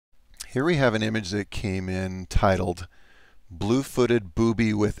Here we have an image that came in titled Blue-Footed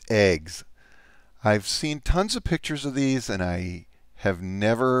Boobie with Eggs. I've seen tons of pictures of these and I have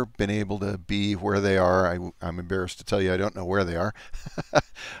never been able to be where they are. I'm embarrassed to tell you I don't know where they are.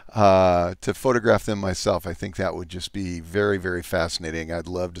 To photograph them myself, I think that would just be very, very fascinating. I'd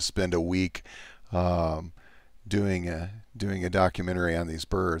love to spend a week um, doing a documentary on these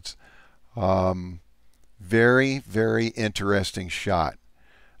birds. Very, very interesting shot.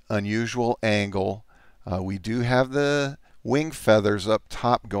 Unusual angle. We do have the wing feathers up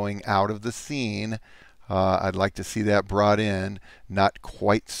top going out of the scene. I'd like to see that brought in, not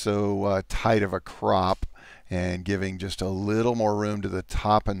quite so tight of a crop, and giving just a little more room to the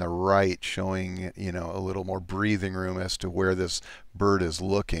top and the right, showing a little more breathing room as to where this bird is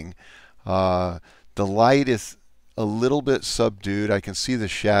looking. The light is a little bit subdued. I can see the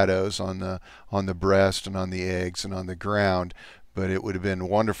shadows on the breast and on the eggs and on the ground, but it would have been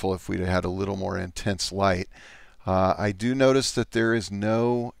wonderful if we'd had a little more intense light. I do notice that there is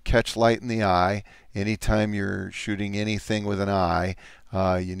no catch light in the eye. Anytime you're shooting anything with an eye,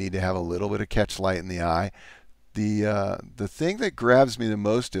 you need to have a little bit of catch light in the eye. The thing that grabs me the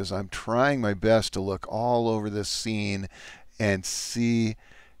most is I'm trying my best to look all over this scene and see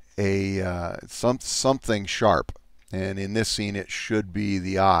something sharp. And in this scene, it should be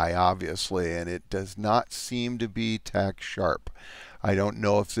the eye, obviously, and it does not seem to be tack sharp. I don't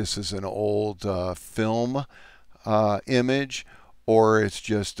know if this is an old film image, or it's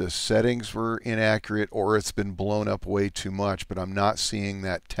just the settings were inaccurate, or it's been blown up way too much, but I'm not seeing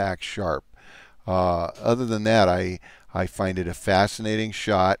that tack sharp. Other than that, I find it a fascinating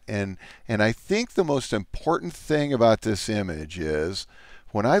shot, and I think the most important thing about this image is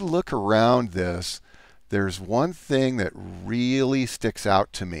when I look around this, there's one thing that really sticks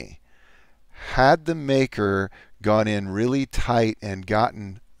out to me. Had the maker gone in really tight and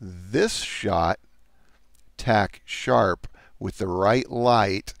gotten this shot tack sharp with the right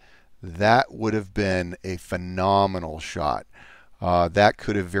light, that would have been a phenomenal shot. That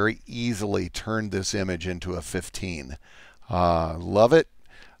could have very easily turned this image into a 15. Love it.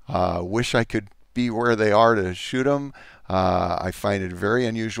 Wish I could be where they are to shoot them. I find it a very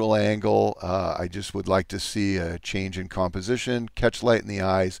unusual angle. I just would like to see a change in composition, catch light in the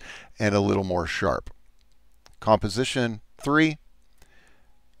eyes, and a little more sharp. Composition 3,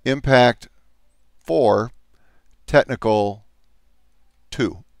 impact 4, technical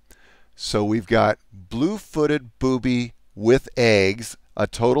 2. So we've got blue-footed boobie with eggs, a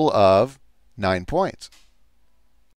total of 9 points.